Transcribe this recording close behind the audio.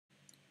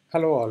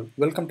Hello all,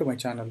 welcome to my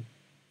channel.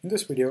 In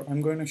this video,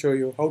 I'm going to show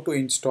you how to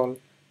install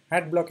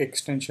Adblock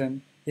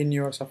extension in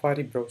your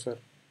Safari browser.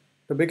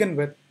 To begin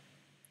with,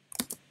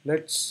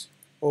 let's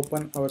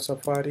open our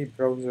Safari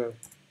browser.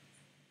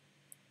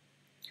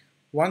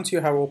 Once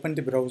you have opened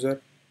the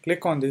browser,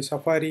 click on the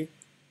Safari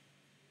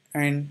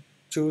and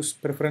choose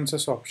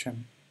Preferences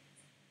option.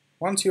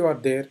 Once you are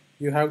there,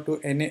 you have to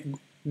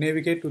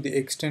navigate to the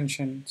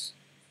Extensions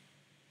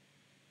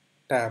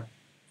tab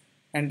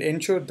and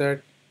ensure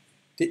that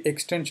the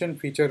extension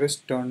feature is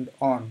turned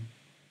on.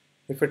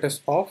 If it is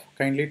off,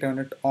 kindly turn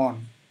it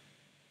on.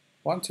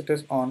 Once it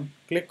is on,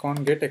 click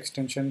on Get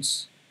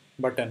Extensions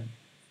button.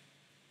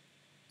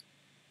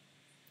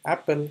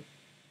 Apple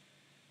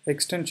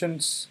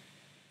Extensions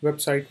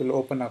website will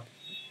open up.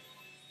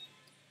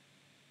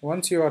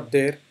 Once you are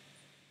there,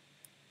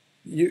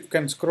 you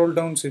can scroll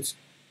down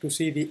to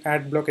see the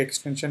Adblock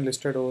extension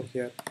listed over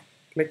here.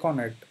 Click on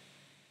it.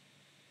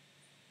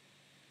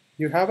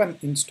 You have an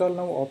Install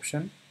Now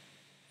option.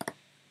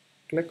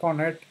 Click on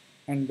it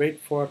and wait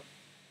for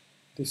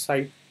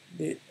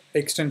the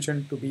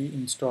extension to be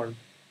installed.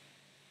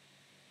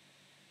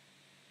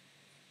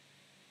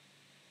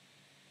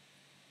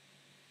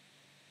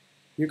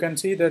 You can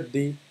see that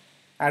the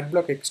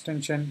Adblock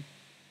extension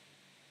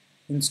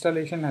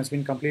installation has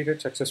been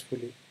completed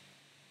successfully.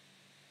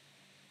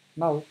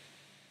 Now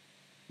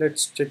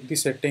let's check the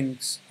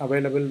settings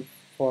available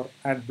for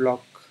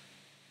Adblock.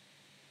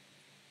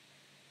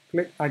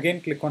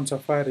 Click on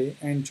Safari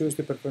and choose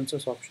the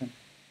Preferences option.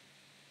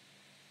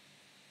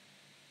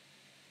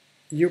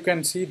 You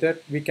can see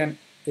that we can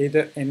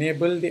either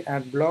enable the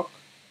Adblock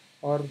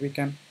or we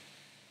can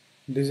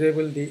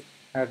disable the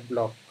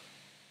Adblock.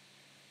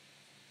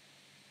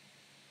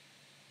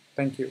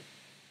 Thank you.